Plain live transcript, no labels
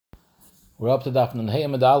We're up to Daf Nun Hey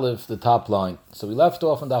Amud Aleph, the top line. So we left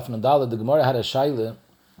off on Daf Nun Daled. The Gemara had a shaila.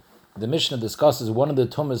 The Mishnah discusses one of the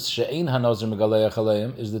tumas she'ein hanazir megaleach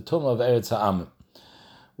aleim is the tumah of Eretz Ha'amim.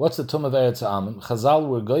 What's the tumah of Eretz Ha'amim? Chazal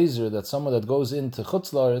were geyser that someone that goes into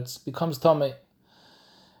Chutz La'aretz becomes tamei.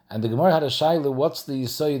 And the Gemara had a shaila. What's the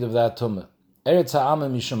yisoid of that tumah? Eretz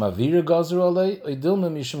Ha'amim mishum avira gazer olei, or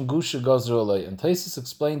dilma mishum gusha gazer olei. And Taisus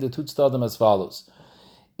explained the two tzaddim as follows: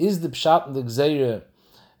 is the pshat and the gzeira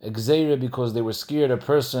because they were scared a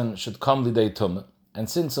person should come lidei tumah, and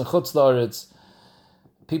since in Chutz La'aretz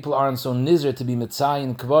people aren't so nizir to be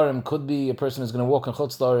mitzayin kvarim, could be a person is going to walk in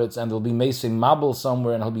Chutz La'aretz and there'll be meising mabel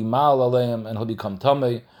somewhere and he'll be mal aleim and he'll become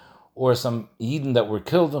tamei, or some yidden that were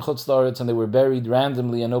killed in Chutz La'aretz and they were buried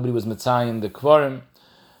randomly and nobody was mitzayin the kvarim.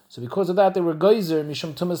 So because of that they were geyser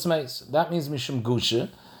mishum tumas meis. That means mishum gusha.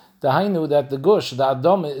 The hainu that the gush, the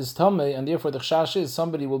adome is tamei, and therefore the chashash is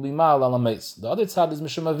somebody will be mal ala meis. The other side is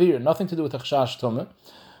mishum avir, nothing to do with the chashash tamei,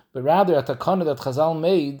 but rather a takana that Chazal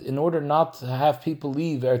made in order not to have people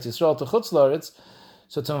leave Eretz Yisrael to Chutz La'aretz.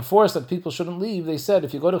 So to enforce that people shouldn't leave, they said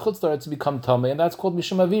if you go to Chutz La'aretz you become tamei, and that's called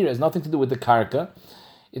mishum avir. It has nothing to do with the karka.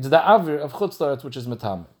 It's the avir of Chutz La'aretz which is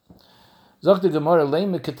metamei. Zok the Gemara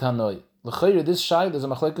leime ketanoi. L'chayr this shayl is a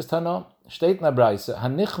machlekes tana. Steht na Braise,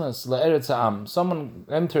 hanichnas la'eretz ha'am. Someone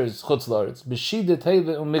enters Chutz La'aretz, b'shide teve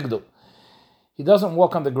u'migdal. He doesn't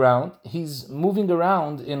walk on the ground. He's moving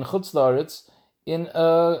around in Chutz La'aretz in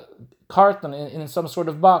a carton, in some sort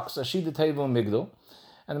of box, a shide teve u'migdal.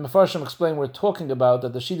 And the Mefarshim explain we're talking about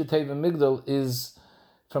that the shide teve u'migdal is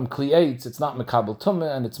from kli'etz. It's not mekabel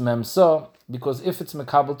tumah and it's memsa, because if it's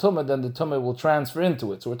mekabel tumah, then the tumah will transfer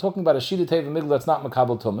into it. So we're talking about a shide teve u'migdal that's not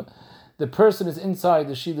mekabel tumah. The person is inside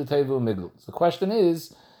the shida teva u'migdal. So the question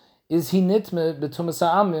is he nitme b'tumas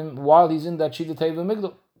ha'amim while he's in that shida teva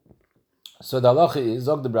u'migdal? So the halacha is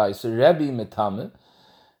zog the Braise, Rebbe metame,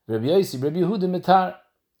 Rebbe Yosi, Rebbe Yehuda metar.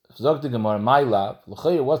 Zog the Gemara, my lab.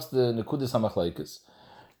 L'chayr, what's the nekudas hamachlekes?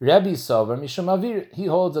 Rebbe savar mishum avir. He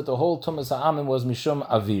holds that the whole tumas ha'amim was mishum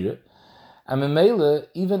avir. And memele,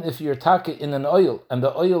 even if you're taka in an oil and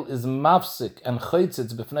the oil is mafsik and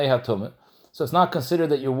chaytzitz b'fnei hatumah, so it's not considered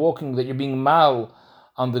that you're walking, that you're being mal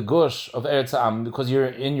on the gush of Eretz Ha'am because you're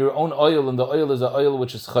in your own oil and the oil is an oil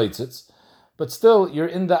which is chaytzitz, but still you're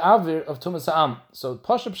in the avir of Tumas Ha'am. So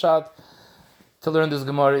Pashup Pshat to learn this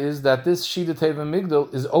Gemara is that this Shida Teva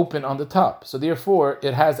Migdal is open on the top, so therefore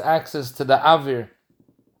it has access to the avir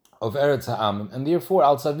of Eretz Ha'am, and therefore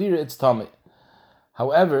Al Savir it's Tamei.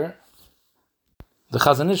 However, the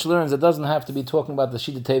Chazon Ish learns it doesn't have to be talking about the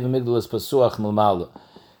Shida Teva Migdal as Pasuach Milmala.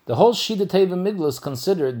 The whole Shida Teva Migdal is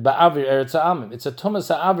considered Ba'avir Eretz Ha'amim. It's a Tumas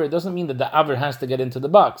Ha'avir. It doesn't mean that the Avir has to get into the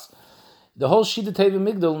box. The whole Shida Teva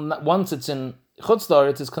Migdal, once it's in Chutz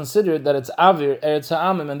La'aretz, is considered that it's Avir Eretz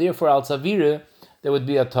Ha'amim, and therefore Al Tzavira there would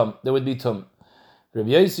be Tum. Rabbi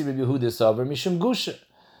Yosi, Rabbi Yehuda Savar Mishum Gusha,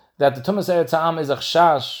 that the Tumas Eretz Ha'am is a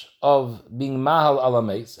chash of being Mahal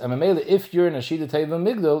Alameis. And Mamela, if you're in a Shida Teva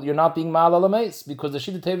Migdal, you're not being Mahal Alameis because the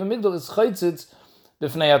Shida Teva Migdal is Chaytzitz. So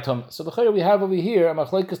the chayr we have over here, a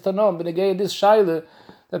machlekes tanom b'negei this shaila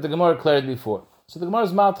that the Gemara declared before. So the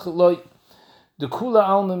Gemara's matchloi, the kula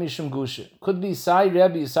alma mishum gusha could be Sai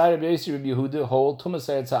Rebbe Yosi Rebbe Yehuda whole tumas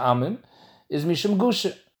eretz ha'amim is mishum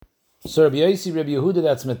gusha. So Rebbe Yosi Rebbe Yehuda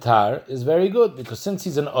that's metar is very good because since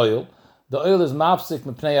he's an oil, the oil is mafsik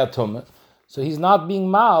mepnei atumah, so he's not being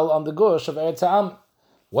mal on the gush of eretz ha'amim.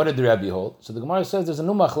 What did the Rebbe hold? So the Gemara says there's a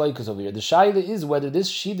new machlekes over here. The shaila is whether this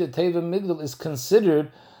shida teva migdal is considered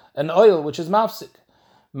an oil which is mafsik.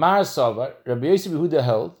 Mar savar, Rabbi Yosi Yehuda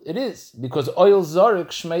held it is because oil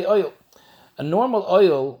zarek shmei oil. A normal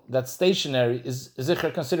oil that's stationary is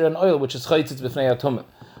considered an oil which is chaytzitz b'fnei atumah.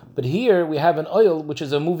 But here we have an oil which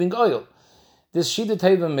is a moving oil. This shida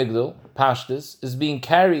teva migdal pashtus is being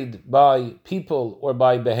carried by people or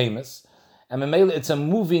by behemoths. And it's a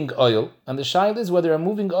moving oil, and the shaila is whether a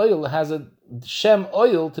moving oil has a shem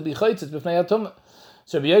oil to be chaytzitz b'fnei atumah.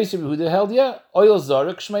 So Rabbi Yosi Yehuda held, oil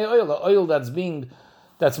zarek shmei oil, the oil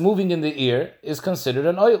that's moving in the ear is considered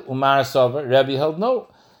an oil. Umar Savar, Rabbi held no,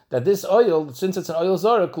 that this oil, since it's an oil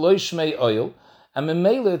zarek, loy shmei oil, and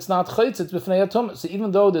memela it's not chaytzitz b'fnei atumah. So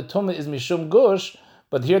even though the tumah is mishum gush,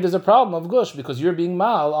 but here there's a problem of gush because you're being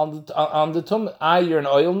mal on the tumah. You're an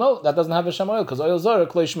oil. No, that doesn't have a shem oil because oil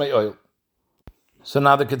zarek loy shmei oil. So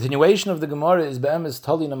now the continuation of the Gemara is be'emes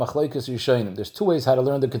talina machlekes rishonim. There's two ways how to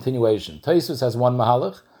learn the continuation. Taisus has one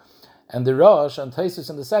mahalach, and the Rosh and Taisus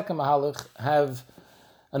in the second mahalach have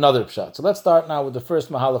another pshat. So let's start now with the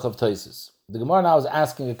first mahalach of Taisus. The Gemara now is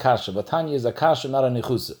asking a kasha, but Tanya is a kasha, not a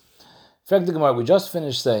nichusa. In fact, the Gemara we just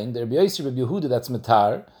finished saying that Rabbi Yosi Rebbe Yehuda that's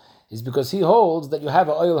metar is because he holds that you have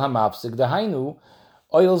an oil hamafsik. The hainu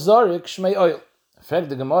oil zarik shmei oil. Frag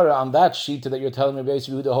the Gemara on that sheet that you're telling me Rabbi Yossi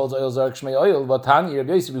Yehuda holds oil zarik shmei oil. Vatani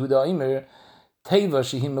Rabbi Yossi Yehuda Aimer teva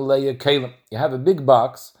shehim meleya kalim. You have a big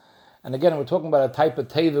box, and again we're talking about a type of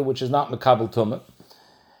teva which is not mekabel tumah,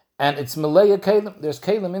 and it's meleya kalim. There's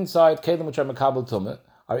kalim inside, kalim which are mekabel tumah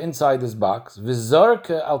are inside this box.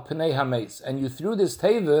 V'zarka al pnei hameis, and you threw this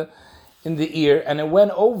teva in the ear, and it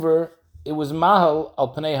went over. It was mahal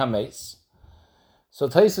al pnei hameis. So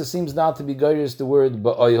Taisa seems not to be goyres the word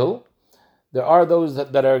ba'oil. There are those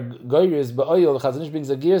that are goyres ba'oil. Chazon Ish brings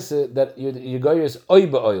a girse that you goyres oy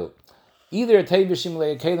ba'oil. Either teva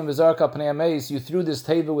shimlei kalim v'zarka al pnei hameis, you threw this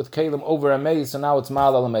teva with kalim over a mace, so now it's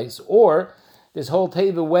mahal al mace, or this whole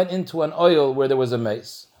teva went into an oil where there was a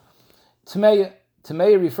mace. Tameya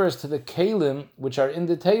refers to the kalim which are in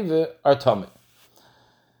the teva are tamei.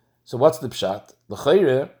 So what's the pshat?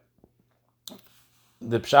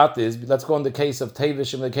 The pshat is, let's go in the case of teva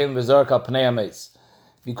shimlei kalim v'zarka al pnei hameis,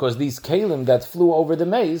 because these kalim that flew over the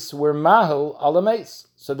mace were mahal al mace,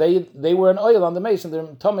 so they were an oil on the mace, and they're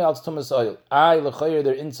tamei al tumas oil.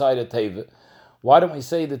 They're inside a teva. Why don't we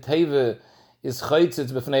say the teva is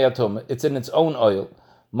chaytzitz b'fnei atumah? It's in its own oil.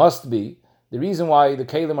 Must be. The reason why the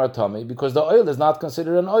kalim are tamei, because the oil is not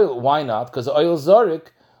considered an oil. Why not? Because the oil zarik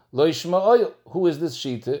lo yishma oil. Who is this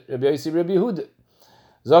shita? Rabbi Yossi Rabbi Yehuda.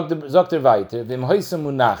 Zokter weiter, v'im hoysem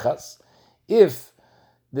munachas. If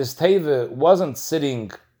this teva wasn't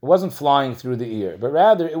flying through the ear, but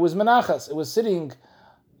rather it was menachas, it was sitting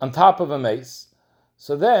on top of a mace,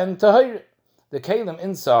 so then tahir, the kalim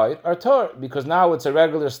inside are tar, because now it's a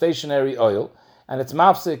regular stationary oil, and it's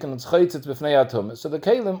mafsik and it's chaytzit b'fnei atumah. So the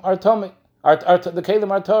kalim are tamei, the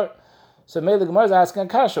kalim are tar. So Mele Gemara is asking a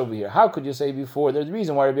kash over here. How could you say before? There's a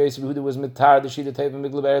reason why Rabbi Yossi Yehuda was mitar the shita teva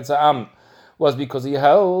miglav eretz ha'am, was because he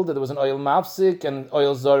held that there was an oil mafsik and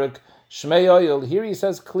oil zorik shmei oil. Here he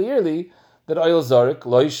says clearly that oil zorik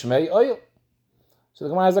loy shmei oil. So the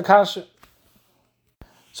Gemara has a kasha.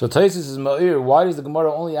 So Taisus is ma'ir. Why does the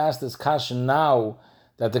Gemara only ask this kasha now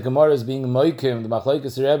that the Gemara is being moikim, the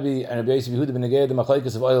machlokes Rebbe and Rabbi Yossi Yehuda ben Negei, the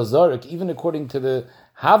machlokes of oil zorik, even according to the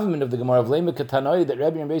Havman of the Gemara of Lema Katanoi, that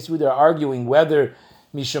Rebbe and Rabbi Yossi Yehuda are arguing whether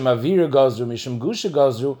mishum avira gazru, mishum gusha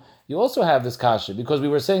gazru. You also have this kasha, because we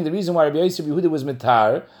were saying the reason why Rabbi Yossi Yehuda was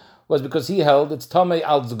mitar was because he held it's tamei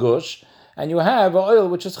al gush, and you have an oil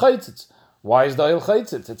which is chaytzitz. Why is the oil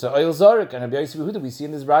chaytzitz? It's an oil zarik, and Rabbi Yossi Yehuda, we see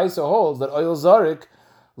in this Raisa holds that oil zarik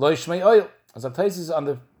lo shmei oil. As Taisa on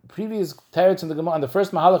the previous teretz in the Gemara, on the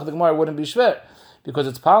first mahalach of the Gemara, wouldn't be shver, because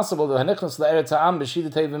it's possible that hanichnas la'eretz ha'am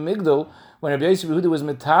b'shida teva migdal, when Rabbi Yossi Yehuda was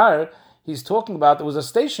mitar, he's talking about there was a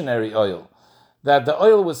stationary oil, that the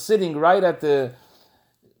oil was sitting right at the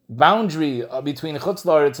boundary between Chutz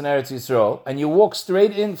La'aretz and Eretz Yisrael, and you walk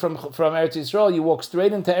straight in from Eretz Yisrael, you walk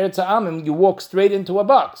straight into Eretz Ha'amim, you walk straight into a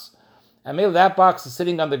box, and maybe that box is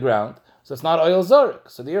sitting on the ground, so it's not oil zarik.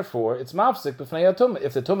 So therefore, it's mafsik b'fnei atumah.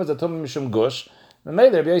 If the tumah is a tumah mishum gush,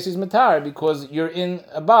 maybe Rabbi Yossi is mitar because you're in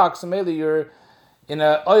a box, and maybe you're in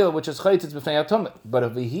an oil which is chaytzitz b'fnei atumah. But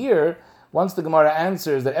over here, once the Gemara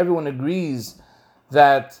answers that everyone agrees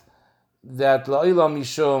that la'ila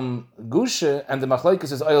mishum gusha, and the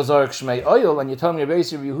machlokes is oil zarik shmei oil, and you tell me Rabbi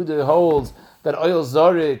Yehuda holds that oil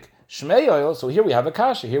zarik shmei oil, so here we have a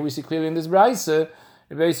kasha. Here we see clearly in this brayse,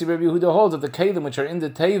 Rabbi Yehuda holds that the kelim which are in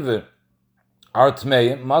the teva are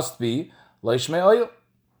tmei, must be lo shmei oil.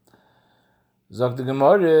 Zok the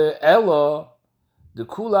Gemara, elo the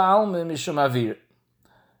kula alme mishum avir.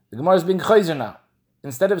 The Gemara is being chayzer now.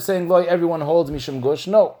 Instead of saying loy, everyone holds mishum gush.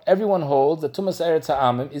 No, everyone holds that tumas eretz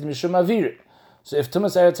ha'amim is mishum avir. So if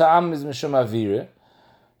tumas eretz ha'amim is mishum avir,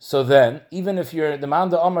 so then even if you're the man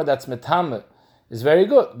the Omer that's metame is very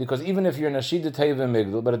good, because even if you're in a shida teva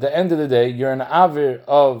migdal, but at the end of the day you're an avir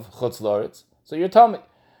of chutz la'aretz, so you're tamei.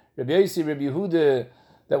 Rabbi Yossi, Rabbi Yehuda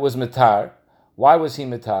that was metar. Why was he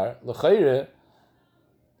metar? L'chayre,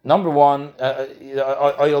 number one,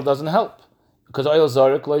 oil doesn't help, because oil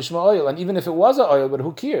zarik lo yishma oil, and even if it was an oil, but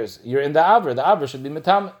who cares? You're in the aver should be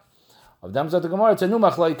metam. Of them zot the Gemara, it's a new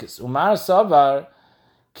machlokes. Umar savar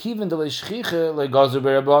kivin de leishchiche legazer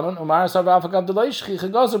berabanon. Umar savar afakav de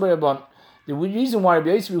leishchiche gazer berabanon. The reason why Rabbi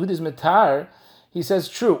Yossi Yehuda is metar, he says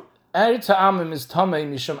true. Eretz ha'amim is tamei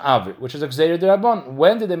mishum aver, which is a gzeir derabon.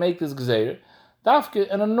 When did they make this gzeir? Dafke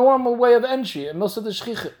in a normal way of entry, a milsa de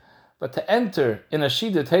shchiche. But to enter in a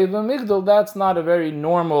shida teva migdal, that's not a very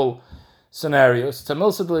normal scenario. It's a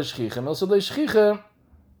milsa de shchiche. Milsa de shchiche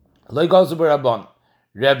legazer berabon.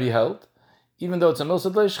 Rebbe held, even though it's a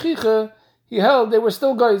milsa de shchiche, he held they were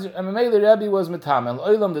still geyser. And Mamele Rebbe was metam. And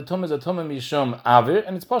oilam the tum is a tum mishum aver,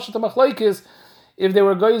 and it's pashat machlokes if they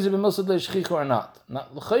were geyser b'milsa de shchiche or not. Now,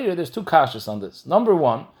 l'chayir, there's two kashas on this. Number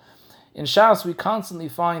one, In Shas, we constantly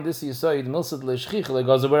find this Yisayid Milsad Le'Shchicha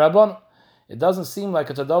Le'Gazu B'Rabbanon. It doesn't seem like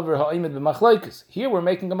it's a davar ha'imid b'machlekes. Here we're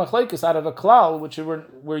making a machlekes out of a klal which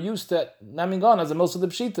we're used to naming on as a milsad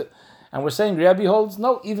pshita, and we're saying Rabbi holds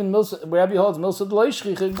no, even Rabbi holds milsad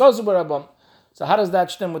leishchich gozu b'rabban. So how does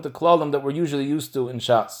that stem with the klalim that we're usually used to in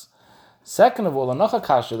Shas? Second of all, anocha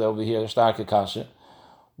kasha over here, starke kasha.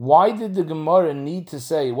 Why did the Gemara need to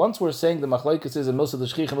say, once we're saying the machlekes is a milsad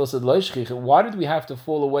leishchich, milsad leishchich, why did we have to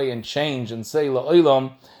fall away and change and say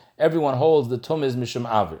la'olam everyone holds the tum is mishum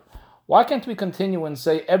avir? Why can't we continue and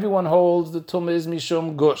say everyone holds the tumah is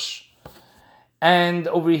mishum gush, and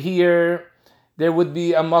over here there would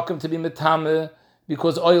be a makom to be metame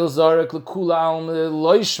because oil zarek lekula alma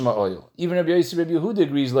loishma oil. Even Rabbi Yossi, Rabbi Yehuda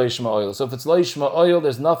agrees loishma oil. So if it's loishma oil,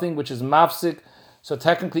 there's nothing which is mafsik. So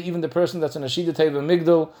technically, even the person that's in a shida teva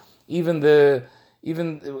migdal, even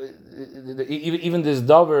this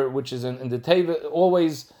davar which is in the teva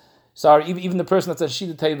always, even the person that's a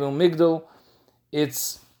shida teva migdal,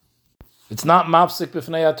 it's not mafsik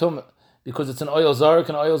b'fnei atum because it's an oil zarek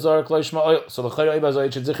and oil zarek loishma oil. So the chayei bazoy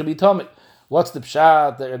should zicher be tomit. What's the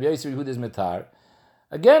pshat that Rabbi Yossi Yehuda is mitar?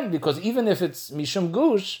 Again, because even if it's mishum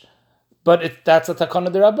gush, but that's a takana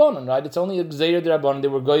derabbanon, right? It's only a gzeir derabbanon. They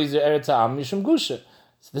were goyzer eretz ha'am mishum gusha.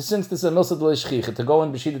 So since this is a milsad leishchicha to go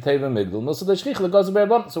in b'shida teva migdal, milsad leishchicha legozer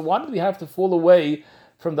derabbanon. So why did we have to fall away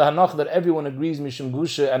from the hanach that everyone agrees mishum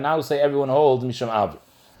gusha and now say everyone holds mishum avir?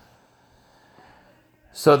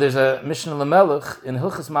 So there's a Mishnah Lamelech in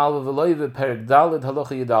Hilchas Malva V'Loive Perek Daled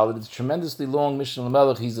Halacha Yedaled. It's a tremendously long Mishnah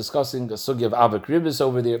Lamelech. He's discussing the sugi of Avak Ribis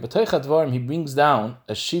over there. But Teichat Dvarim, he brings down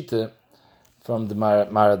a shita from the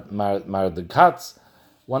Maradekatz,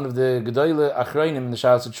 one of the Gedoyle Achreinim in the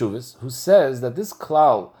Sharas Tshuvos, who says that this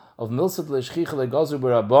klal of Milsad Le'Shchicha Le'Gazu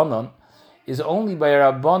B'Rabbanon is only by a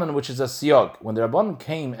Rabbanon which is a siyag. When the Rabbanon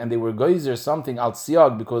came and they were goyzer something al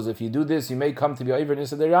siyag, because if you do this, you may come to be over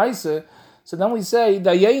Nisa Deraisa. So then we say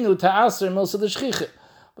dayenu ta'aser milsad leishchicha,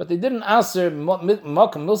 but they didn't aser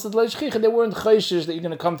makom milsad leishchicha. They weren't chayshish that you're going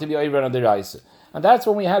to come to be over on the raisa, and that's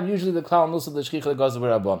when we have usually the klal milsad leishchicha legazav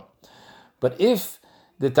rabban. But if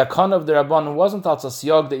the takana of the rabban wasn't also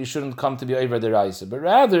siyag that you shouldn't come to be over the raisa, but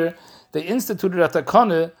rather they instituted a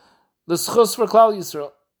takana l'schus for klal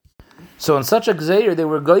Yisrael. So in such a gzeir they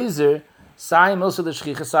were geyser sai milsad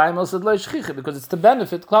leishchicha, sai milsad leishchicha, because it's to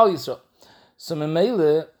benefit klal Yisrael. So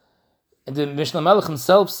memele. The Mishnah Melech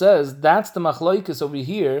himself says that's the machlokes over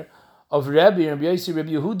here of Rabbi and Rabbi Yossi,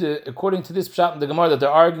 Rabbi Yehuda, according to this pshat in the Gemara that they're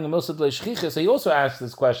arguing milsad leishchicha. So he also asks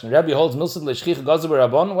this question: Rabbi holds milsad leishchicha gazu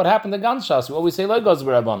b'rabban. What happened to Ganshas? We always say loy gazu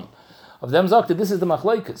b'rabban. Of them zakta, this is the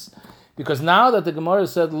machlokes, because now that the Gemara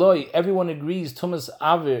said loy, everyone agrees tumas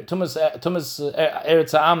eretz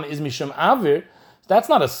ha'am is mishum avir. That's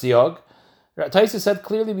not a siyag. Taisa said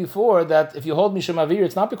clearly before that if you hold Mishum Avir,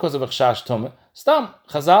 it's not because of a Chash Tumah. Stam,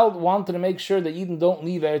 Chazal wanted to make sure that Eden don't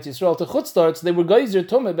leave Eretz Yisrael to Chutzlar, so they were Geyser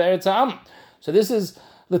Tumah be'Eretz Ha'am. So this is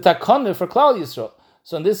the Takana for Klal Yisrael.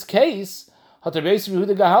 So in this case, Hat Rabbi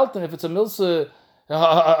Yehuda Gehalten, if it's a Milsa,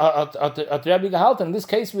 Hat Rabbi Gehalten, in this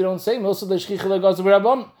case we don't say Milsa Le'Shchicha Le'Gazu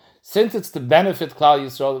B'Rabban. Since it's to benefit Klal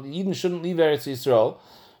Yisrael, Eden shouldn't leave Eretz Yisrael.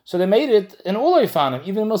 So they made it in all Eifanim,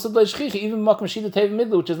 even Milsad Le'Shchicha, even Makom Shida Tev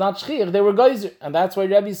Midlu, which is not Shchich, they were Geyser. And that's why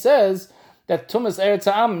Rabbi says that Tumas Eretz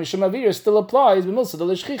Ha'am, Mishum Avir, still applies with Milsad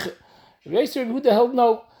Le'Shchicha. Rabbi Yossi Yehuda held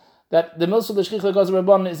no, that the Milsad Le'Shchicha Le'Gazu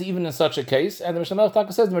Rabban is even in such a case. And the Mishnah Melech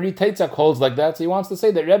Taka says, Mari Teitzak holds like that. So he wants to say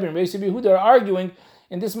that Rabbi and Rabbi Yossi Yehuda are arguing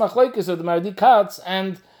in this machlokes of the Maradi Katz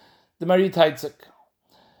and the Mari Teitzak.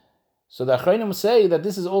 So the Achreinim say that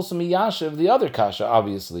this is also Miyasha of the other Kasha,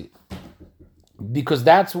 obviously. Because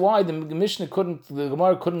that's why the Mishnah the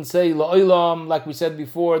Gemara couldn't say la'olam, like we said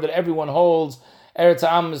before, that everyone holds Eretz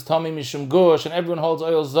Ha'am is Tami Mishum Gush, and everyone holds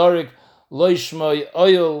oil Zorik, Loishma,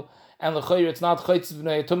 oil, and l'chayr it's not Chaytz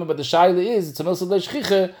B'nei Tumah, but the Shaila is, it's a Milsad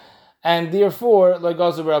Le'Shchicha, and therefore, like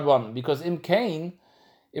Gazu B'Rabban. Because Im Kain,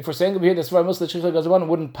 if we're saying over here, that's why Milsad Le'Shchicha Gazu B'Rabban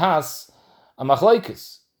wouldn't pass a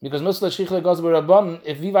Machlaikis. Because Milsad Le'Shchicha Gazu B'Rabban,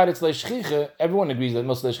 if Vivad it's Le'Shchicha, everyone agrees that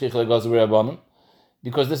Milsad Le'Shchicha Gazu B'Rabban,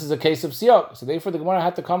 because this is a case of siyag. So therefore the Gemara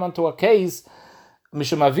had to come onto a case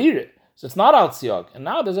mishum avir. So it's not out siyag. And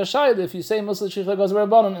now there's a shayla if you say Milsad Le'Shchicha Gazu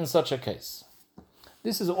B'Rabbanan in such a case.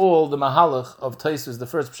 This is all the mahalach of Taisus, the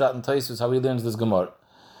first pshat in Taisus, how he learns this Gemara.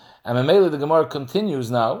 And Mamela the Gemara continues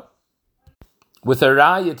now with a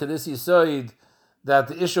raya to this yisoid that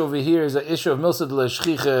the issue over here is an issue of Milsad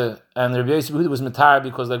Le'Shchicha and Rabbi Yossi Yehuda was mitar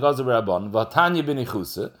because they Gazu B'Rabbanan. V'atanya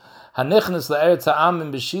b'nichusa hanechnes la'eretz ha'am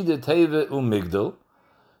in b'shida teva u'migdal.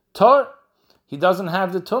 Tor, he doesn't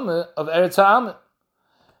have the tumah of Eretz Ha'am.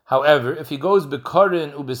 However, if he goes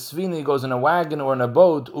b'korin ubesvini, he goes in a wagon or in a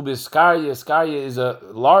boat, ubeskarya, skarya is a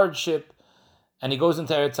large ship, and he goes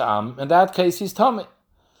into Eretz Am, in that case he's tummy.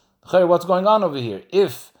 What's going on over here?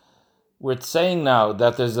 If we're saying now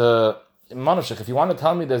that there's a manushik, if you want to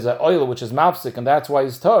tell me there's an oil which is mapsik and that's why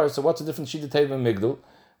he's tar, so what's the difference shita teva migdal?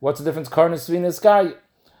 What's the difference karna svina skarya?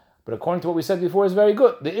 But according to what we said before is very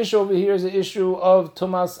good. The issue over here is the issue of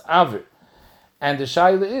tumas avir. And the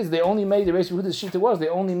shaila is, they only made, the basically who the shita was, they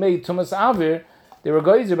only made tumas avir, they were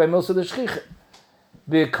geyser by milsa the shchicha.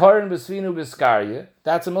 B'karin b'svinu b'skarya,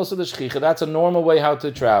 that's a milsa the shchicha, that's a normal way how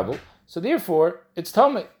to travel. So therefore, it's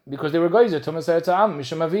tummy, because they were geyser, tumas eretz ha'am,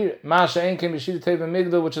 misham avir. Ma she'en kem b'shita teva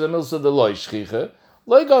migdal, which is a milsa the loy shchicha.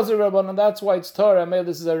 Loy gazer rabban, and that's why it's Torah.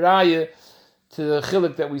 This is a raya to the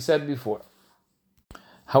chilik that we said before.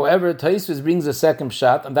 However, Taisvis brings a second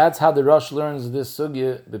shot, and that's how the Rosh learns this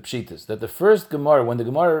sugya b'pshitas. That the first Gemara, when the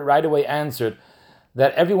Gemara right away answered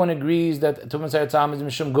that everyone agrees that Tumas Eretz Am is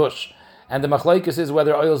Mishum Gush, and the Machlaikas is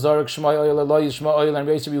whether oil zarek shma oil or loy shma oil, and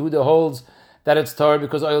Reis Yehuda holds that it's tar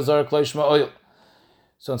because oil zarek loy shma oil.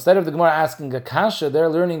 So instead of the Gemara asking a kasha, they're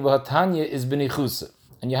learning v'hatanya is b'nichusa.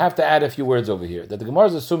 And you have to add a few words over here. That the Gemara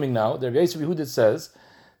is assuming now, the Reis Yehuda says,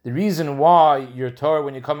 the reason why you're tar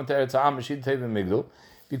when you come into Eretz Am is Shid Teva Migdal,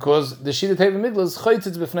 because the Shida Teva Migdal is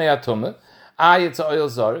chaytzitz b'fnei atumah, it's a oil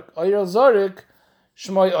zarek,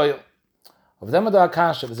 shmoy oil. Of them the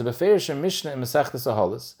akasha, there's a beferish mishnah in Masechtas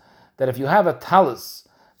Ahalis, that if you have a talis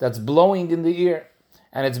that's blowing in the ear,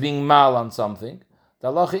 and it's being mal on something, the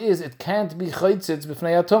halacha is, it can't be chaytzitz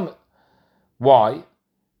b'fnei atumah. Why?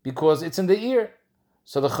 Because it's in the ear.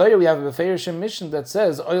 So the chayr, we have a beferish mishnah that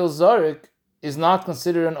says, oil zarek is not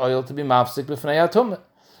considered an oil to be mafsik b'fnei atumah.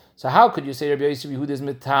 So how could you say Rabbi Yosef Yehuda is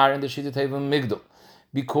mitar in the Shita Teva Migdal?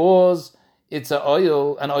 Because it's an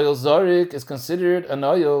oil zarik is considered an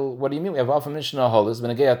oil. What do you mean? We have Alpha Mishnah Holis,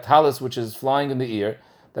 when a talis which is flying in the ear,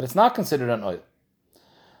 that it's not considered an oil.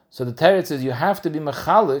 So the Teretz says you have to be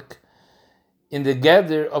mechalik in the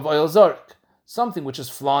gather of oil zarik, something which is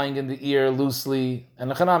flying in the ear loosely,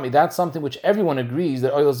 and lechanami, that's something which everyone agrees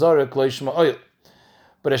that oil zarik lo yishma oil.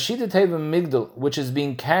 But a Shita Teva Migdal, which is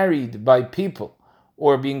being carried by people,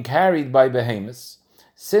 or being carried by behemoths,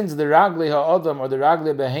 since the Raglei Ha'adam or the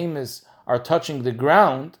Raglei Behemoths are touching the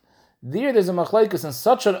ground, there's a machlaikas in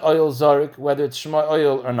such an oil zarik, whether it's shema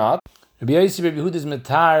oil or not. Rabbi Yosef Yehuda is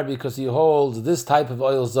mitar because he holds this type of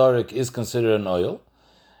oil zarik is considered an oil,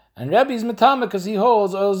 and Rabbi is mitama because he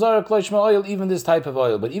holds oil zarik lo shema oil, even this type of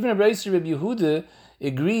oil. But even Rabbi Yosef Yehuda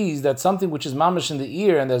agrees that something which is mamish in the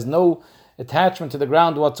ear and there's no attachment to the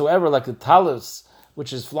ground whatsoever, like the talis,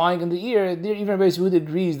 which is flying in the ear, even Rabbi Yehuda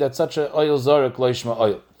agrees that such an oil zarek lo yishma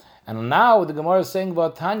oil. And now the Gemara is saying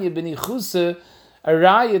about Tanya b'nichusa, a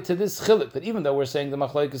raya to this chiluk, that even though we're saying the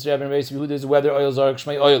machlokes Rabbi Yehuda is whether oil zarek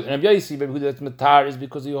shmei oil, and Rabbi Yosef Yehuda that's matar is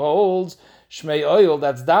because he holds shmei oil,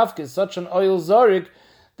 that's dafka, is such an oil zarek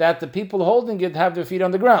that the people holding it have their feet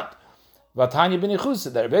on the ground. Vatanya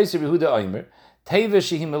b'nichusa, that Rabbi Yosef Yehuda oimer, teva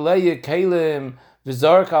shehimalaya kalim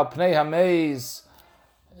v'zarek al pnei hameiz,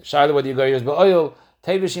 Shaila, whether you go yours by oil,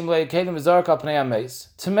 Tevishim le kelim v'zarek al pnei hameis.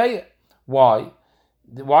 Tamei. Why?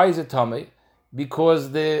 Why is it tamei?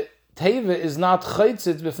 Because the teva is not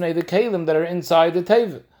chaytzitz b'fnei the kelim that are inside the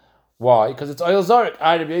teva. Why? Because it's oil zarek.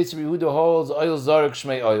 Rabbi Yosef Yehuda holds oil zarek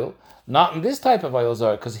shmei oil. Not in this type of oil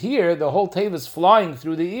zarek, because here the whole teva is flying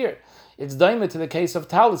through the ear. It's daima to the case of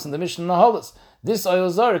talis in the Mishnah Nahalis. This oil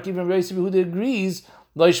zarek, even Rabbi Yosef Yehuda agrees,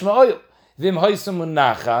 lo shmei oil. Vim haisam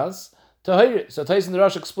unachas. Tahir. So Tais and the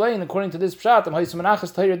Rosh explain, according to this pshat,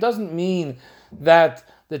 Tahir doesn't mean that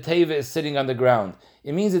the teva is sitting on the ground.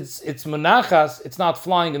 It means it's munachas, it's not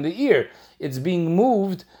flying in the ear. It's being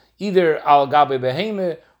moved either al gabe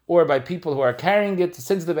beheme or by people who are carrying it.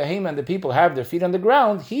 Since the beheme and the people have their feet on the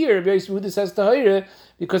ground, here Rabbi Yehuda says Tahir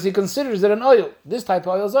because he considers it an oil. This type of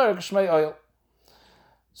oil is shmei oil.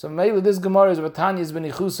 So maybe this Gemara is Vatanya's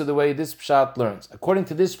benichusa the way this pshat learns. According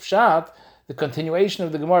to this pshat, the continuation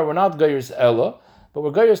of the Gemara, we're not Gayers Ella, but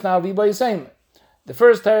we're Gayers now Viba Yisayim. The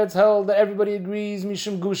first teretz held that everybody agrees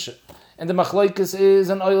Mishum Gusha, and the machlaikas is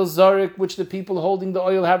an oil zarik, which the people holding the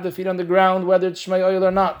oil have their feet on the ground, whether it's shmei oil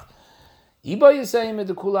or not. Iba Yisayim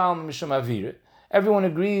the Kula Mishum Avir. Everyone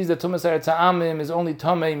agrees that Tumas Eretz Ha'amim is only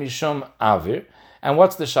Tamei Mishum Avir. And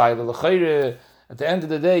what's the shaila? L'chayre, at the end of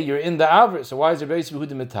the day, you're in the Avir. So why is there Beis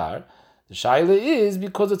Yehuda Mitar? The shaila is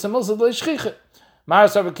because it's a milsa d'leishchicha. And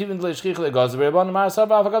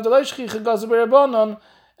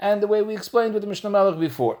the way we explained with the Mishnah Melech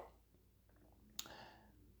before.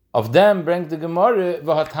 Of them, bring the Gemara,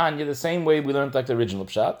 Vahatanya, the same way we learned like the original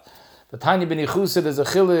Pshat. The Tanya ben Yechusa, there's a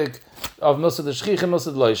chilik of Milsa de Shchicha,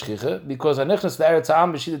 Milsa de Lo Shchicha, because Anichnas the Eretz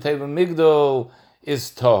Ha'am b'Shida Teva Migdol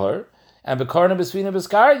is Tahor, and Bekarna B'Svina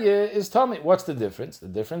B'Skarya is Tami. What's the difference? The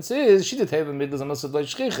difference is Shida Teva Migdol is Milsa de Lo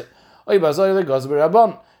Shchicha. Oy Bazoy le Gaz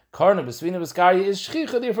B'Rabban. Karna B'Svina B'Skarya is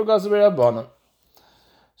Shchicha, therefore Gaz B'Rabban.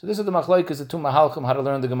 So this is the machlokes, the two mahalchim, how to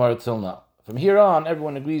learn the Gemara till now. From here on,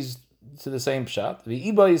 everyone agrees to the same pshat.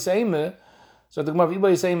 V'iba Yiseime, so the Gemara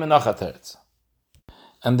V'iba Yiseime Nachateretz.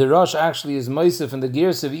 And the Rosh actually is Moisef in the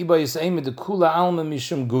Gears of Iba Yiseime the Kula Alma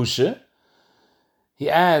Mishum Gushe.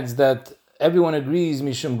 He adds that everyone agrees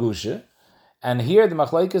Mishum Gushe. And here the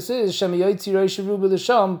machlokes is Shem Yaitzi Rosh Ruba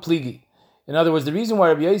L'Sham Pligi. In other words, the reason why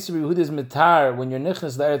Rabbi Yosef Yehuda is mitar when you're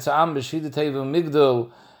nichnas the Eretz Ha'am b'Shida Teva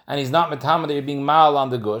Migdol and he's not mitam that you're being mal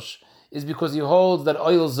on the gush is because he holds that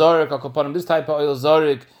oil zorik akopanim, this type of oil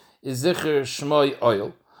zorik is zicher shmoy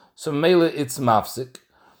oil. So mele it's mafsik.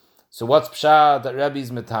 So what's pshat that Rabbi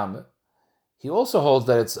is mitame? He also holds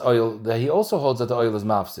that it's oil. That he also holds that the oil is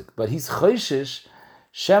mafsik. But he's choishish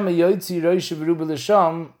shem yoytzi roish v'ruba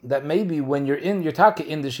l'sham that maybe when you're taka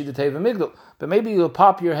in the Shida Teva Migdol, but maybe you'll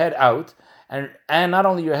pop your head out and not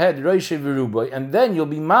only your head roish v'ruba, and then you'll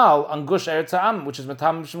be mal on gush eretz ha'am, which is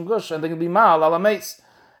matam shem gush, and then you'll be mal ala meis.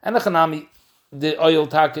 And the chanami, the oil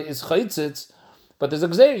taka is chaitzitz, but there's a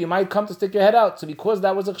gzeir, you might come to stick your head out. So because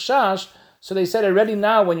that was a chashash, so they said already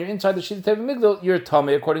now when you're inside the Shida Teva Migdol, you're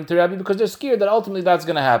tummy according to Rabbi, because they're scared that ultimately that's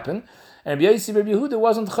going to happen. And Rabbi Yossi Rabbi Yehuda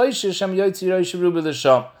wasn't chayshish Shem Yotzi Rosh Ruba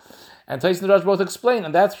L'Sham. And Tais and Rosh both explain,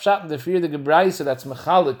 and that's pshat the fear the Gebraisa, that's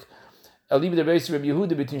mechalik Alib the Rabbi Yossi Rabbi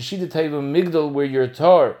Yehuda between Shida Teva Migdol where you're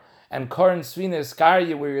tor and Karan Svina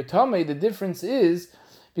Iskarya where you're tummy. The difference is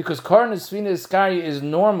because Karan Svina Iskarya is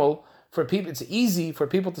normal for people. It's easy for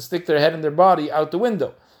people to stick their head and their body out the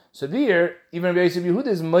window. So there, even Rabbi Yossi Rabbi Yehuda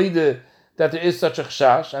is moide that there is such a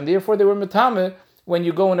chashash, and therefore they were metame when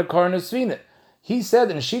you go in a Karan Svina. He said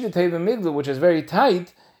in Shida Teva Migdol, which is very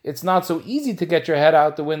tight, it's not so easy to get your head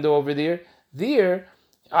out the window over there. There,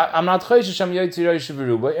 I'm not choishish Shem Yotzi Rosh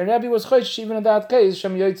V'Ruba, and Rabbi was choishish even in that case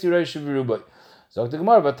Shem Yotzi Rosh V'Ruba. So the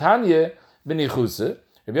Gemara, but Tanya ben Yechusa,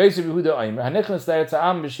 Rabbi Yosef Yehuda Aimer, Hanichnas Eretz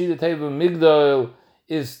Ha'am b'Shida Teva Migdol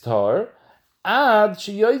is tar, ad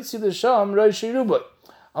sheyotzi l'sham Rosh V'Ruba,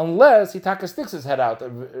 unless he taka sticks his head out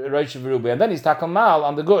Rosh V'Ruba, and then he's taka mal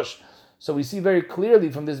on the gush. So we see very clearly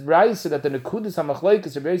from this brayse that the Nekudis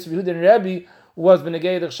HaMachlokes, Rabbi Yosef Yehuda and Rabbi was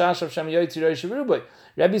b'negei the chash of Shem Yotzi Rosh V'Ruba.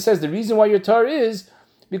 Rabbi says the reason why you're tar is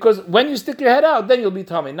because when you stick your head out, then you'll be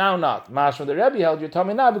tummy. Now not. Mashma the Rebbe held you're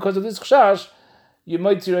tummy now because of this chash. You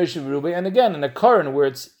might see Rosh V'Ruba, and again in a Koran where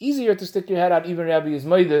it's easier to stick your head out, even Rabbi is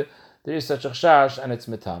moide, there is such a chash and it's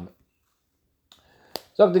mitame.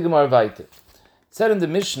 Zog the Gemara weiter. It said in the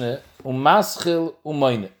Mishnah, umaschil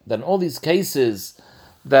umoine, that in all these cases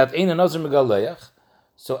that ein a Nazir megaleach,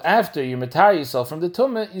 so after you retire yourself from the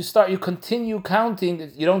tumah, you continue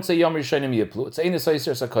counting. You don't say Yom Rishonim Yiplu. It's ein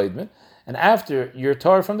esayser sakoidmin. And after you're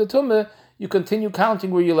tar from the tumah, you continue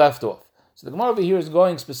counting where you left off. So the Gemara over here is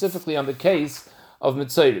going specifically on the case of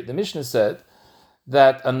Mitzayir. The Mishnah said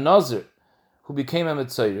that a Nazir who became a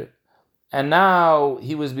Mitzayir, and now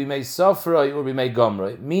he was Bimei Safroi or Bimei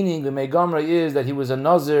Gomroi, meaning Bimei Gomroi is that he was a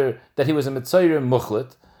Nazir, that he was a Mitzayir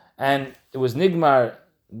Muchlet, and it was Nigmar,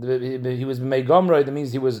 he was Bimei Gomroi, that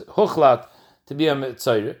means he was Huchlat to be a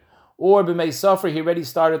Mitzayir. Or b'mei Safra, he already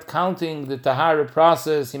started counting the Tahara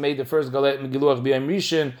process. He made the first Galet Giluach b'yam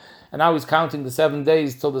Rishon, and now he's counting the 7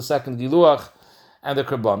 days till the second Giluach and the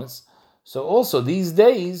Karbonis. So also these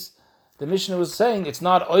days, the Mishnah was saying it's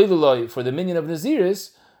not oiloloi for the minion of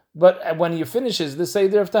Naziris, but when he finishes the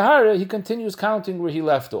Seder of Tahara, he continues counting where he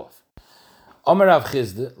left off. Omer Rav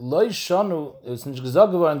Chizde, loy shanu, it's in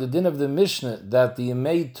the din of the Mishnah that the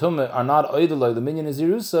Yemei Tumah are not oiloloi, the minion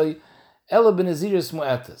Nazirusai, Ela b'Naziris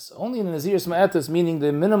mu'etes. Only in the Naziris mu'etes, meaning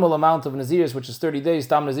the minimal amount of Naziris, which is 30 days,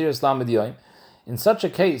 tam Naziris lam midyoim. In such a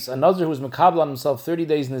case, a Nazir who was makabel on himself 30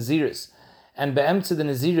 days Naziris, and be'emtze the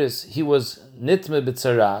Naziris, he was nitme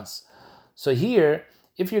b'tzaras. So here,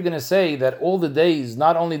 if you're going to say that all the days,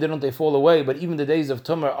 not only don't they fall away, but even the days of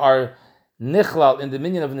Tumah are nichlal in the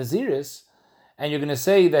minion of Naziris, and you're going to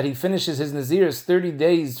say that he finishes his Naziris 30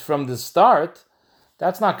 days from the start,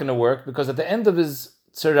 that's not going to work, because at the end of his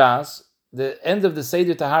tzaras, the end of the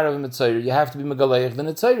Seder Tahara of Mitzayir, you have to be Megaleich the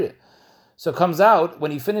Mitzayir. So it comes out, when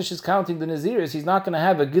he finishes counting the Naziris, he's not going to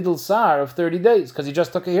have a Gidul Sar of 30 days, because he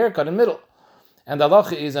just took a haircut in the middle. And the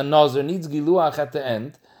halacha is a Nazir needs Giluach at the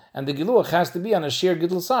end, and the Giluach has to be on a sheer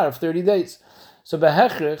Gidul Sar of 30 days. So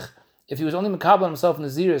Behechrich, if he was only Mekabel himself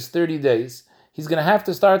Naziris 30 days, he's going to have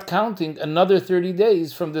to start counting another 30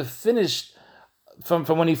 days from the finished, from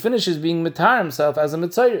when he finishes being Mitar himself as a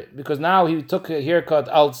Mitzayir, because now he took a haircut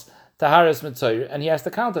als Taharas Mitzair, and he has to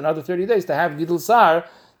count another 30 days to have Gidul Sar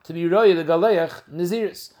to be Roya the Galeach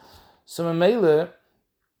Naziris. So Mamela,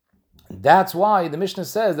 that's why the Mishnah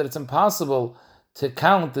says that it's impossible to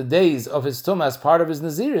count the days of his Tumah as part of his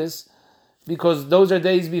Naziris, because those are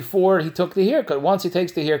days before he took the haircut. Once he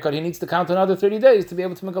takes the haircut, he needs to count another 30 days to be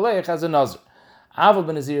able to make a Galeach as a Nazir. Aval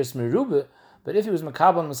ben Naziris Merubah, but if he was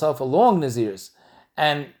Makabal himself a long Naziris,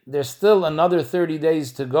 and there's still another 30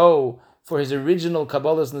 days to go for his original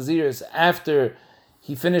Kabbalah's Naziris after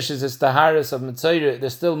he finishes his Taharis of Mitzayr,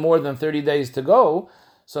 there's still more than 30 days to go.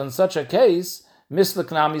 So in such a case,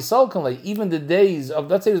 Mislak Nami Salkanle, even the days of,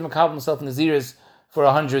 let's say he was Makabal himself Naziris for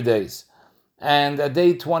 100 days, and at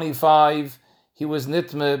day 25, he was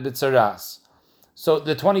Nitme B'tzaras. So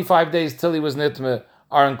the 25 days till he was Nitme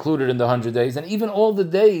are included in the 100 days, and even all the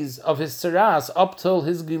days of his Tzaras up till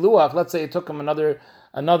his Giluach, let's say it took him another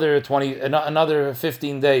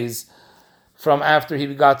 15 days from after he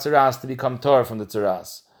got Tzaras to become Torah from the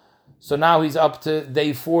Tzaras. So now he's up to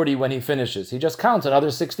day 40 when he finishes. He just counts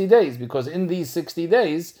another 60 days, because in these 60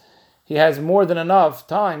 days, he has more than enough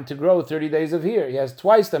time to grow 30 days of hair. He has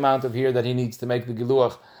twice the amount of hair that he needs to make the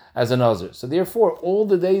Giluach as a Nazir. So therefore, all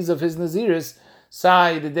the days of his Naziris,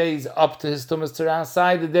 the days up to his Tumas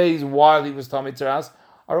Tzaras, the days while he was Tomei Tzaras,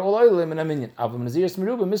 are all Oilim in a minyan. Avam Naziris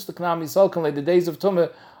Meruba, Mr. Knami Salkanle, the days of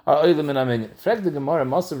Tumah are Oilim in a minyan. Frag the Gemara,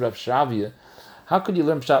 Masav Rav Shavia, how could you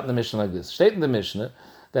learn Pshat in the Mishnah like this? State in the Mishnah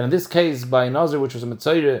that in this case, by Nazir, which was a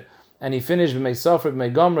Mitzayre, and he finished B'mei Sofra,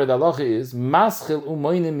 B'mei Gomra, the halacha is, Maschil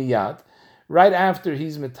Umoyne Miyad, right after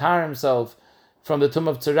he's Mitar himself from the Tum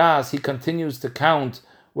of Tzaras, he continues to count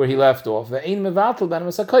where he left off. Ve'ein Mevatel Ben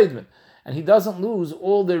Mesakoidman. And he doesn't lose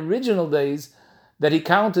all the original days that he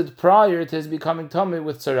counted prior to his becoming Tomei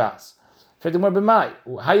with Tzaras. How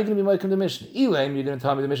are you going to be making the Mishnah? Elaim, you're going to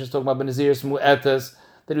tell me the Mishnah is talking about Benaziris Mu'etas,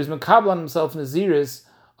 that he was Makabal on himself Naziris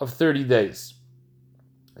of 30 days.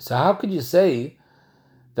 So how could you say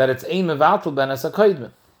that it's Ein Mevatel Ben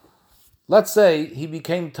Asakoidman? Let's say he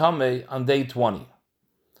became Tomei on day 20.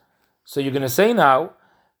 So you're going to say now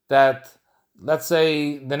that, let's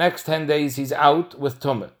say the next 10 days he's out with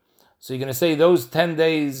Tumah. So you're going to say those 10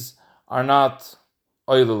 days are not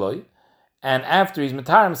Oiloloi, and after he's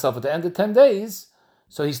Matar himself at the end of 10 days,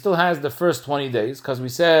 so he still has the first 20 days, because we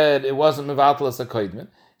said it wasn't Mevatel as a Koidman.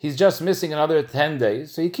 He's just missing another 10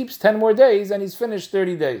 days, so he keeps 10 more days and he's finished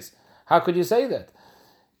 30 days. How could you say that?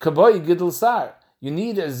 Kaboy Gidul Sar. You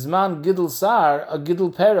need a Zman Gidul Sar, a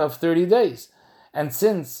Gidul Pera of 30 days. And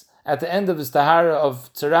since at the end of his Tahara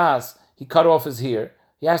of Tzaras, he cut off his hair,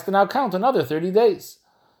 he has to now count another 30 days.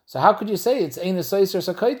 So how could you say it's Ein Saiser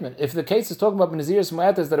Sakoidman? If the case is talking about Naziris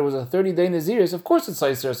Mu'atas, that it was a 30-day Naziris, of course it's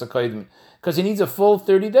Saiser Sakoidman, because he needs a full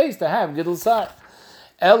 30 days to have Gidul Sar.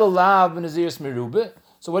 El Alav Naziris Merubah.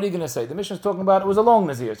 So what are you going to say? The Mishnah is talking about it was a long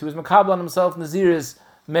Naziris. He was Makabal on himself Naziris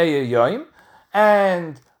Me'eh Yoim,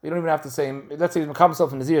 and we don't even have to say, let's say he was Makabal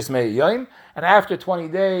himself Naziris Me'eh Yoim, and after 20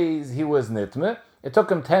 days he was Nitmeh. It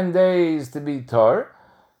took him 10 days to be Tar.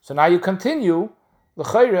 So now you continue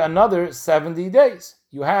L'chayre another 70 days.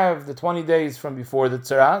 You have the 20 days from before the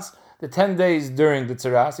Tzaras, the 10 days during the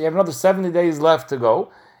Tzaras. You have another 70 days left to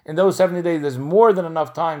go. In those 70 days, there's more than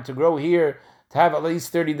enough time to grow here, to have at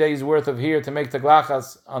least 30 days worth of here to make the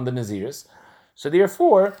glachas on the Naziris. So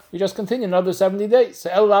therefore, you just continue another 70 days. So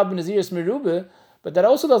El Lab Naziris Merubah, but that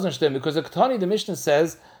also doesn't stem, because the Ketani, the Mishnah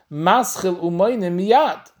says, Maschil Umayne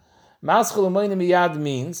Miyad. Maschil Umayne Miyad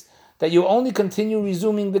means that you only continue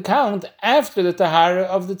resuming the count after the Tahara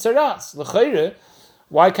of the Tzaras. L'chayre,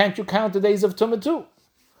 why can't you count the days of Tumah too?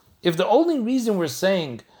 If the only reason we're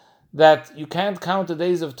saying that you can't count the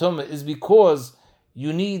days of Tumah is because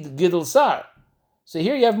you need Gidul Sar, so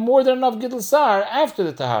here you have more than enough Gidul Sar after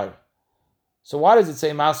the Tahara. So why does it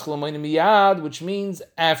say Maschil Umayne Miyad, which means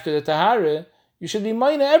after the Tahara, you should be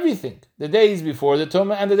Mayna everything, the days before the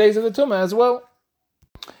Tumah and the days of the Tumah as well.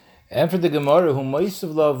 And for the Gemara, who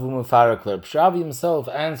Moisav Love, who Mefarakler, Pshavi himself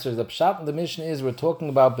answers that Pshat in the Mishnah is we're talking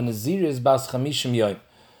about Benaziris Bas Chamishim Yoim.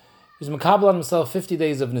 He was Makabal on himself 50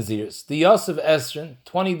 days of Naziris. The Yosef Esrin,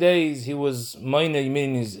 20 days he was Moina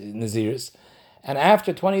Yimini Naziris, and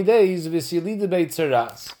after 20 days, Visilida Beit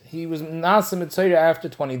Tzaras. He was Nasa Mitzayra after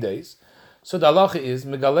 20 days. So the halacha is,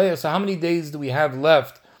 Megalea, so how many days do we have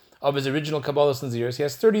left of his original Kabbalah's Naziris? He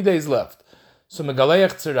has 30 days left. So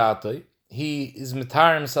Megaleach Tzaratoi, he is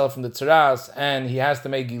mitar himself from the tzaras, and he has to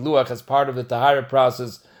make giluach as part of the tahara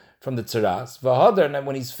process from the tzaras. V'hadar, and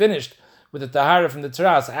when he's finished with the tahara from the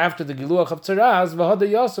tzaras, after the giluach of tzaras, v'hadar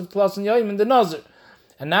Yosef tlas and yoyim in the nazir.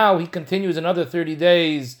 And now he continues another 30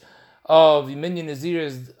 days of minyan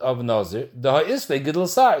naziris of nazir. The ha'isle gidul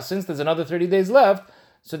sar. Since there's another 30 days left,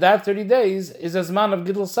 So that 30 days is a zman of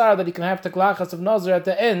Gidl Sar that he can have taklachas of Nazir at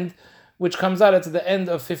the end, which comes out at the end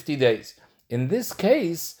of 50 days. In this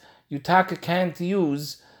case, you can't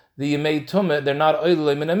use the Yemei Tumah, they're not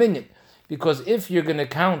Oilei Min Aminyan. Because if you're going to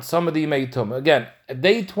count some of the Yemei Tumah, again, at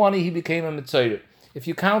day 20 he became a Mitzayir. If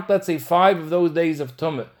you count, let's say, 5 of those days of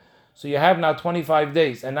Tumah, so you have now 25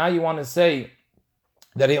 days, and now you want to say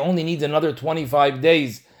that he only needs another 25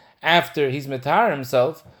 days after he's Mitar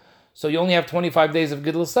himself, so you only have 25 days of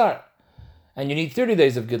Gidl Sar, and you need 30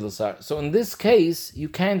 days of Gidl Sar. So in this case, you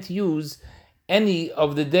can't use any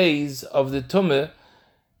of the days of the Tumah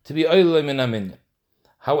to be Oilei Min Aminyan.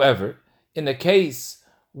 However, in a case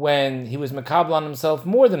when he was Mekabel on himself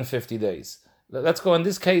more than 50 days, let's go in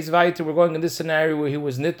this case, weiter, we're going in this scenario where he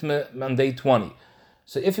was Nitme on day 20.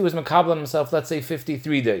 So if he was Mekabel on himself, let's say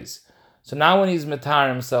 53 days. So now when he's Matar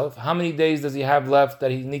himself, how many days does he have left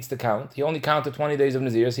that he needs to count? He only counted 20 days of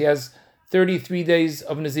Naziris. He has 33 days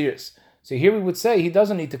of Naziris. So here we would say he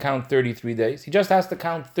doesn't need to count 33 days. He just has to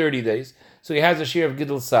count 30 days. So he has a share of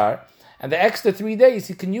Gidl Sar. And the extra 3 days,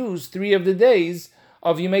 he can use 3 of the days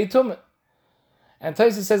of Yemei Tumah. And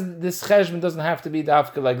Taisa says this cheshbon doesn't have to be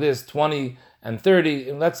dafka like this, 20 and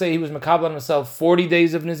 30. And let's say he was Makabel on himself 40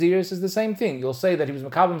 days of Naziris, is the same thing. You'll say that he was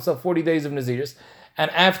Makabel himself 40 days of Naziris,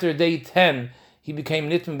 and after day 10, he became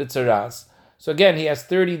Nitm B'tzaras. So again, he has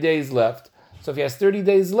 30 days left. So if he has 30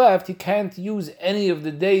 days left, he can't use any of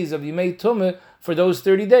the days of Yemei Tumah for those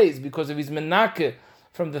 30 days, because if he's Menake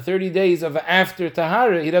from the 30 days of after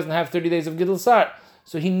Tahara, he doesn't have 30 days of Gidl Sar.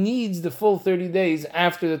 So he needs the full 30 days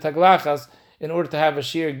after the Taglachas in order to have a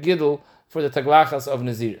sheer Gidl for the Taglachas of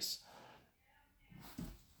Naziris.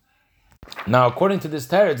 Now, according to this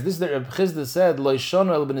teretz, this is that Reb Chizda said, Lo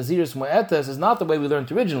Shonu El B'Naziris Mu'etes, is not the way we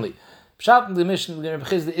learned originally. Pshat in the Mishnah, Reb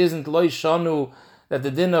Chizda isn't Lo Shonu, that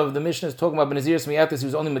the din of the Mishnah is talking about B'Naziris Mu'etes, he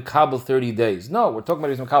was only Mekabel 30 days. No, we're talking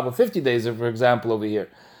about he was Mekabel 50 days, for example, over here.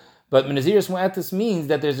 But Naziris Mu'etes means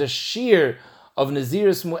that there's a shear of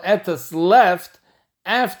Naziris Mu'etes left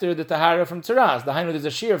after the Tahara from Tzaras. The Hainu, there's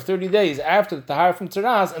a shear of 30 days after the Tahara from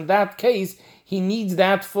Tzaras. In that case, he needs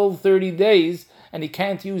that full 30 days, and he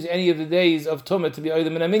can't use any of the days of Tumah to be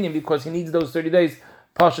Oilei Min Aminyan because he needs those 30 days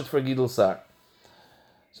Pashat for Gidl Sar.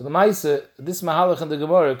 So the Maisa, this Mahalach in the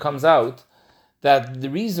Gemara comes out that the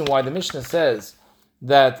reason why the Mishnah says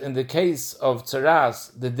that in the case of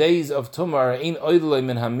Tzaras, the days of Tumah are Ein Oilei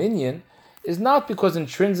Min Haminyan, is not because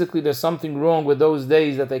intrinsically there's something wrong with those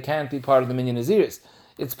days that they can't be part of the Minyan Naziris.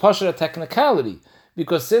 It's Pashat a technicality,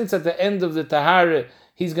 because since at the end of the Tahara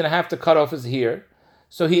he's going to have to cut off his hair,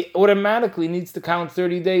 so he automatically needs to count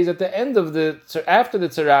 30 days at the end of after the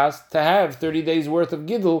Tzaras to have 30 days worth of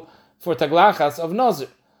Gidl for Taglachas of Nazir.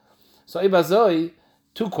 So Ibazoi,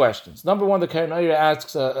 2 questions. Number 1, the Karen Oyer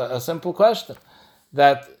asks a simple question,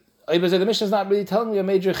 that Ibazoi, the Mishnah is not really telling me a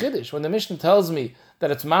major chiddush. When the Mishnah tells me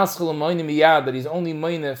that it's maschil and moine miyad, that he's only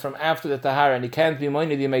moine from after the Tahara and he can't be moine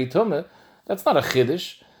the Yemei Tumah, that's not a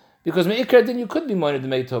chiddush, because me'ikar din you could be moine the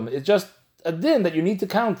Yemei Tumah. It's just a din that you need to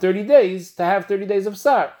count 30 days to have 30 days of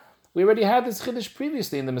Sar. We already had this chiddush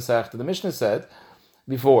previously in the Masechta. The Mishnah said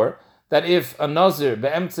before that if a Nazir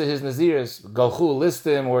be'emtze his Naziris galchu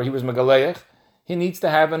listim or he was megaleich, he needs to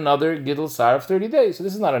have another Gidl Sar of 30 days. So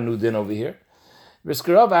this is not a new din over here.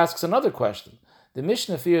 Riskarov asks another question. The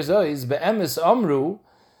Mishnah fears is be'emes amru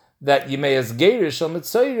that Yemei Geirish al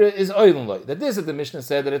Mitzayra is Oilen Loy. That this, that the Mishnah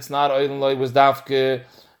said that it's not Oilen Loy was dafke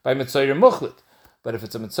by Mitzayra Muchlit. But if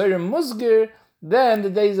it's a Mitzayra Musger, then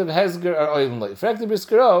the days of Hezger are Oilen Loy. Frankly,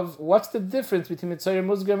 Briskarov, what's the difference between Mitzayra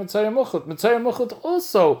Musger and Mitzayra Muchlit? Mitzayra Muchlit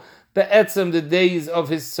also, be'etzem, the days of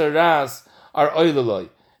his Tzaras are Oilen Loy.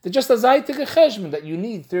 They're just a Zaytik a Cheshman that you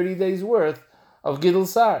need 30 days worth of Gidl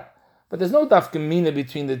Sar. But there's no dafke mina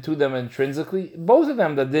between the two of them intrinsically. Both of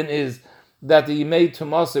them, the din is that the Yemei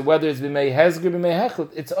Tumase, whether it's B'mei Hezger, B'mei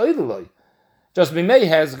Hechlet, it's Oilen Loy. Just B'mei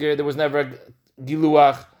Hezger, there was never a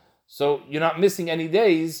Giluach, so you're not missing any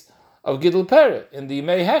days of Gidl Peret. In the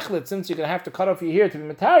Yemei Hechlet, since you're going to have to cut off your hair to be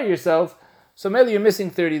Matar yourself, so maybe you're missing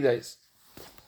 30 days.